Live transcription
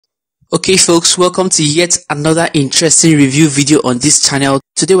Okay folks, welcome to yet another interesting review video on this channel.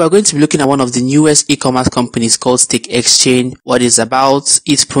 Today we're going to be looking at one of the newest e-commerce companies called StakeXchain, what it's about,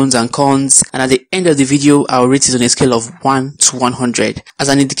 its pros and cons, and at the end of the video I'll rate it on a scale of 1 to 100 as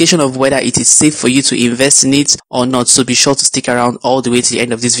an indication of whether it is safe for you to invest in it or not, so be sure to stick around all the way to the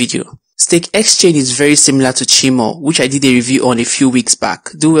end of this video. StakeXchain is very similar to Chimo, which I did a review on a few weeks back.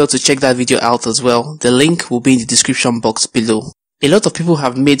 Do well to check that video out as well. The link will be in the description box below. A lot of people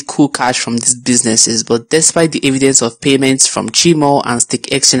have made cool cash from these businesses, but despite the evidence of payments from Chimo and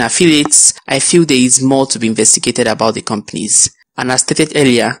StakeXchain affiliates, I feel there is more to be investigated about the companies. And as stated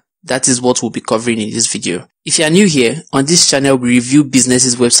earlier, that is what we'll be covering in this video. If you are new here, on this channel we review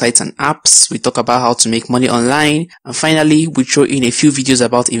businesses, websites and apps, we talk about how to make money online, and finally we throw in a few videos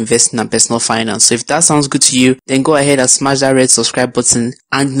about investing and personal finance. So if that sounds good to you, then go ahead and smash that red subscribe button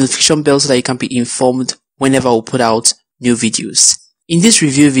and the notification bell so that you can be informed whenever we put out new videos. In this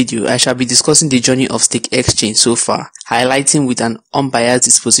review video, I shall be discussing the journey of StakeXchain so far, highlighting with an unbiased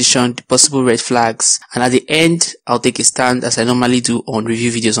disposition the possible red flags, and at the end, I'll take a stand as I normally do on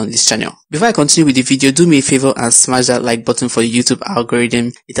review videos on this channel. Before I continue with the video, do me a favor and smash that like button for the YouTube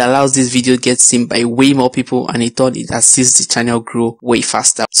algorithm. It allows this video to get seen by way more people, and in turn it assists the channel grow way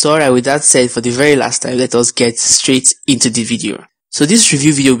faster. So alright, with that said, for the very last time, let us get straight into the video. So this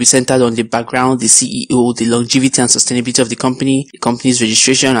review video will be centered on the background, the CEO, the longevity and sustainability of the company's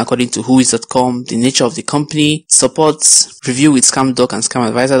registration according to whois.com, the nature of the company, supports, review with ScamDoc and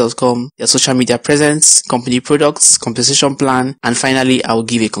scamadvisor.com, their social media presence, company products, compensation plan, and finally I will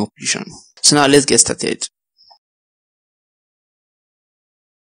give a conclusion. So now let's get started.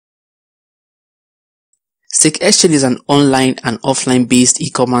 StakeXchain is an online and offline based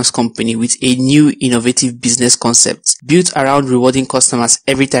e-commerce company with a new innovative business concept built around rewarding customers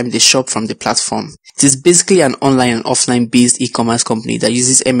every time they shop from the platform. It is basically an online and offline based e-commerce company that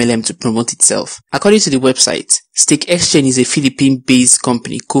uses MLM to promote itself. According to the website, StakeXchain is a Philippine-based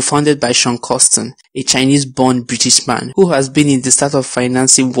company co-founded by Sean Coston, a Chinese-born British man who has been in the startup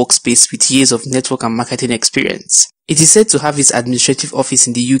financing workspace with years of network and marketing experience. It is said to have its administrative office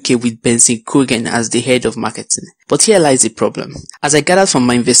in the UK with Benson Krogan as the head of marketing. But here lies the problem. As I gathered from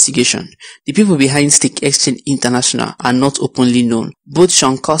my investigation, the people behind StakeXchain International are not openly known. Both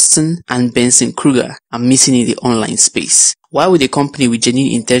Sean Coston and Benson Kruger are missing in the online space. Why would a company with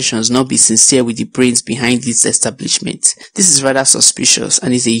genuine intentions not be sincere with the brains behind its establishment? This is rather suspicious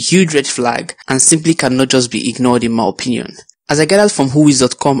and is a huge red flag and simply cannot just be ignored in my opinion. As I gathered from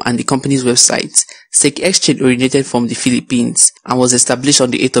whois.com and the company's website, StakeXchain originated from the Philippines and was established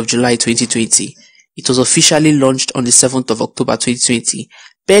on the 8th of July 2020. It was officially launched on the 7th of October 2020,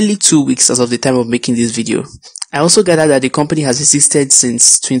 barely 2 weeks as of the time of making this video. I also gathered that the company has existed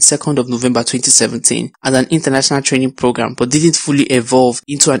since 22nd of November 2017 as an international training program but didn't fully evolve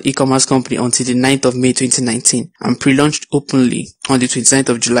into an e-commerce company until the 9th of May 2019 and pre-launched openly on the 29th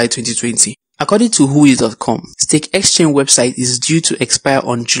of July 2020. According to whois.com, StakeXchain website is due to expire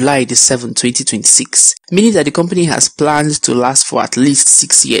on July the 7th, 2026, meaning that the company has plans to last for at least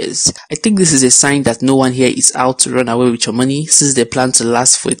 6 years. I think this is a sign that no one here is out to run away with your money since they plan to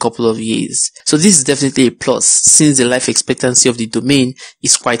last for a couple of years. So this is definitely a plus since the life expectancy of the domain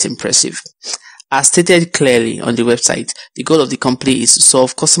is quite impressive. As stated clearly on the website, the goal of the company is to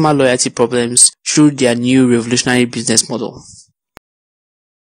solve customer loyalty problems through their new revolutionary business model.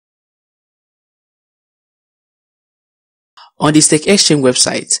 On the StakeXchain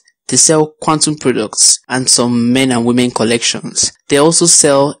website, they sell quantum products and some men and women collections. They also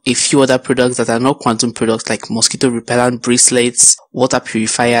sell a few other products that are not quantum products like mosquito repellent bracelets, water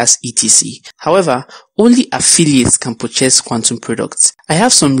purifiers, etc. However, only affiliates can purchase quantum products. I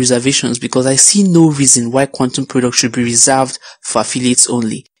have some reservations because I see no reason why quantum products should be reserved for affiliates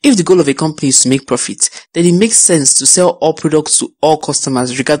only. If the goal of a company is to make profit, then it makes sense to sell all products to all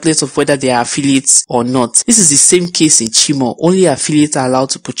customers regardless of whether they are affiliates or not. This is the same case in Chimo. Only affiliates are allowed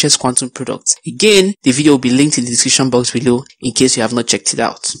to purchase quantum products. Again, the video will be linked in the description box below in case you have not checked it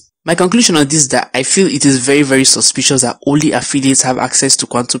out. My conclusion on this is that I feel it is very suspicious that only affiliates have access to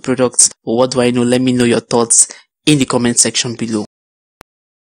quantum products. But what do I know? Let me know your thoughts in the comment section below.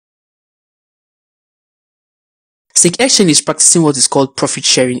 StakeXchain is practicing what is called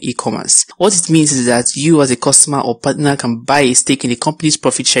profit-sharing e-commerce. What it means is that you as a customer or partner can buy a stake in the company's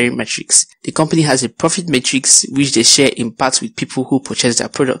profit-sharing metrics. The company has a profit matrix which they share in part with people who purchase their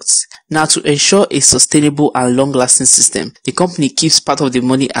products. Now, to ensure a sustainable and long-lasting system, the company keeps part of the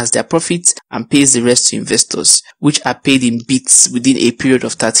money as their profit and pays the rest to investors, which are paid in bits within a period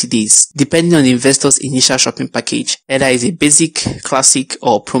of 30 days, depending on the investor's initial shopping package, either as a basic, classic,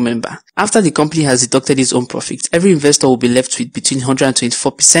 or pro member. After the company has deducted its own profit, every investor will be left with between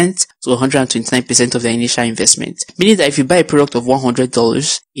 124% to 129% of their initial investment. Meaning that if you buy a product of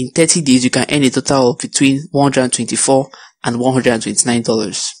 $100, in 30 days you can earn a total of between $124 and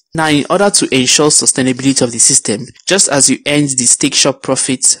 $129. Now, in order to ensure sustainability of the system, just as you earned the stake shop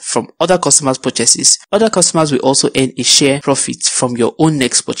profits from other customers' purchases, other customers will also earn a share profit from your own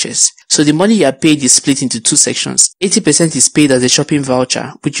next purchase. So the money you are paid is split into two sections. 80% is paid as a shopping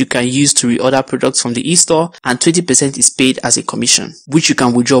voucher, which you can use to reorder products from the e-store, and 20% is paid as a commission, which you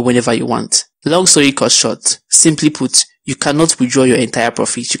can withdraw whenever you want. Long story cut short, simply put, you cannot withdraw your entire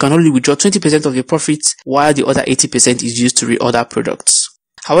profits. You can only withdraw 20% of your profits, while the other 80% is used to reorder products.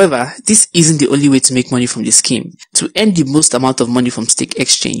 However, this isn't the only way to make money from the scheme. To earn the most amount of money from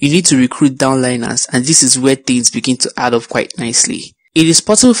StakeXchain, you need to recruit downliners, and this is where things begin to add up quite nicely. It is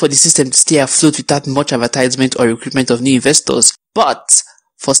possible for the system to stay afloat without much advertisement or recruitment of new investors, but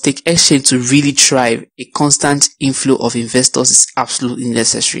for StakeXchain to really thrive, a constant inflow of investors is absolutely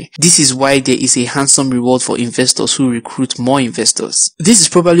necessary. This is why there is a handsome reward for investors who recruit more investors. This is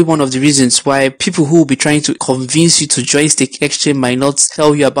probably one of the reasons why people who will be trying to convince you to join StakeXchain might not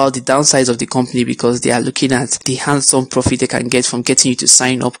tell you about the downsides of the company, because they are looking at the handsome profit they can get from getting you to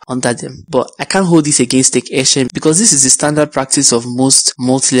sign up under them. But I can't hold this against StakeXchain, because this is the standard practice of most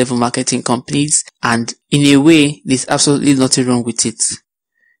multi-level marketing companies, and in a way, there's absolutely nothing wrong with it.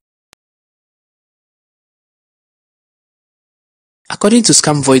 According to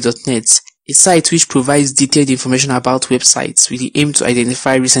scamvoid.net, a site which provides detailed information about websites with the aim to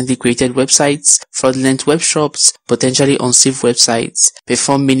identify recently created websites, fraudulent web shops, potentially unsafe websites,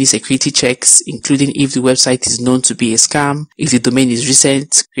 perform many security checks, including if the website is known to be a scam, if the domain is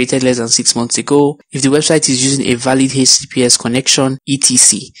recent, created less than 6 months ago, if the website is using a valid HTTPS connection,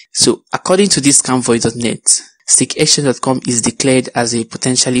 etc. So, according to this scamvoid.net, StakeXchain.com is declared as a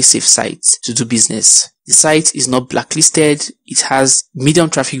potentially safe site to do business. The site is not blacklisted, it has medium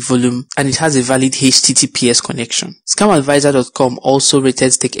traffic volume, and it has a valid HTTPS connection. ScamAdvisor.com also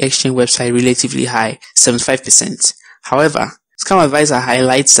rated StakeXchain website relatively high, 75%. However, ScamAdvisor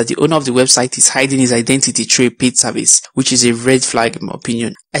highlights that the owner of the website is hiding his identity through a paid service, which is a red flag in my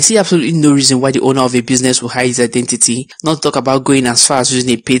opinion. I see absolutely no reason why the owner of a business will hide his identity, not talk about going as far as using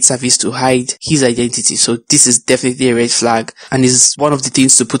a paid service to hide his identity. So this is definitely a red flag, and is one of the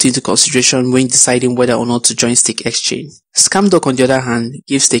things to put into consideration when deciding whether or not to join StakeXchain. Scamdoc, on the other hand,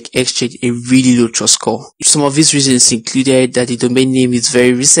 gives StakeXchain a really low trust score. Some of these reasons included that the domain name is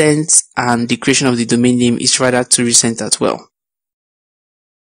very recent, and the creation of the domain name is rather too recent as well.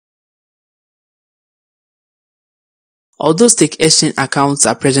 Although StakeXchain accounts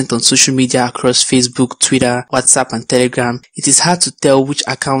are present on social media across Facebook, Twitter, WhatsApp, and Telegram, it is hard to tell which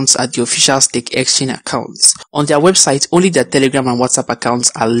accounts are the official StakeXchain accounts. On their website, only their Telegram and WhatsApp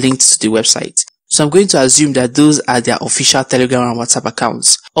accounts are linked to the website. So I'm going to assume that those are their official Telegram and WhatsApp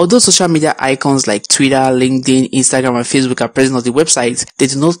accounts. Although social media icons like Twitter, LinkedIn, Instagram, and Facebook are present on the website, they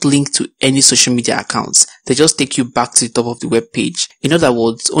do not link to any social media accounts. They just take you back to the top of the web page. In other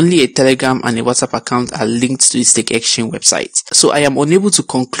words, only a Telegram and a WhatsApp account are linked to the StakeXchain website. So I am unable to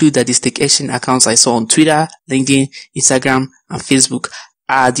conclude that the StakeXchain accounts I saw on Twitter, LinkedIn, Instagram, and Facebook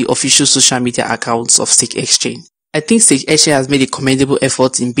are the official social media accounts of StakeXchain. I think StakeXchain has made a commendable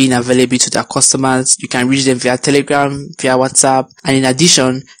effort in being available to their customers. You can reach them via Telegram, via WhatsApp, and in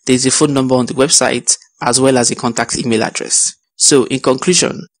addition, there is a phone number on the website as well as a contact email address. So in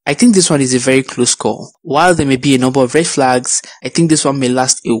conclusion, I think this one is a very close call. While there may be a number of red flags, I think this one may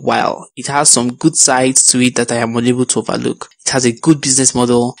last a while. It has some good sides to it that I am unable to overlook. It has a good business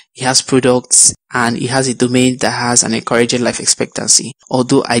model, it has products, and it has a domain that has an encouraging life expectancy.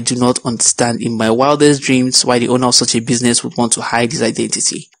 Although I do not understand in my wildest dreams why the owner of such a business would want to hide his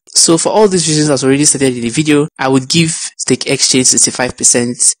identity. So for all these reasons as already stated in the video, I would give StakeXchain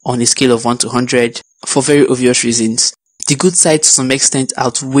 65% on a scale of 1 to 100 for very obvious reasons. The good side to some extent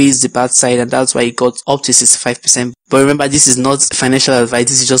outweighs the bad side, and that's why it got up to 65%. But remember, this is not financial advice,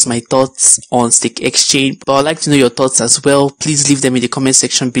 this is just my thoughts on StakeXchain. But I'd like to know your thoughts as well. Please leave them in the comment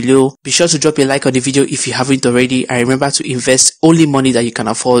section below. Be sure to drop a like on the video if you haven't already, and remember to invest only money that you can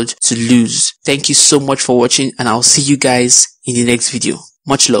afford to lose. Thank you so much for watching, and I'll see you guys in the next video.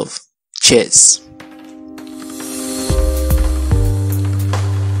 Much love. Cheers.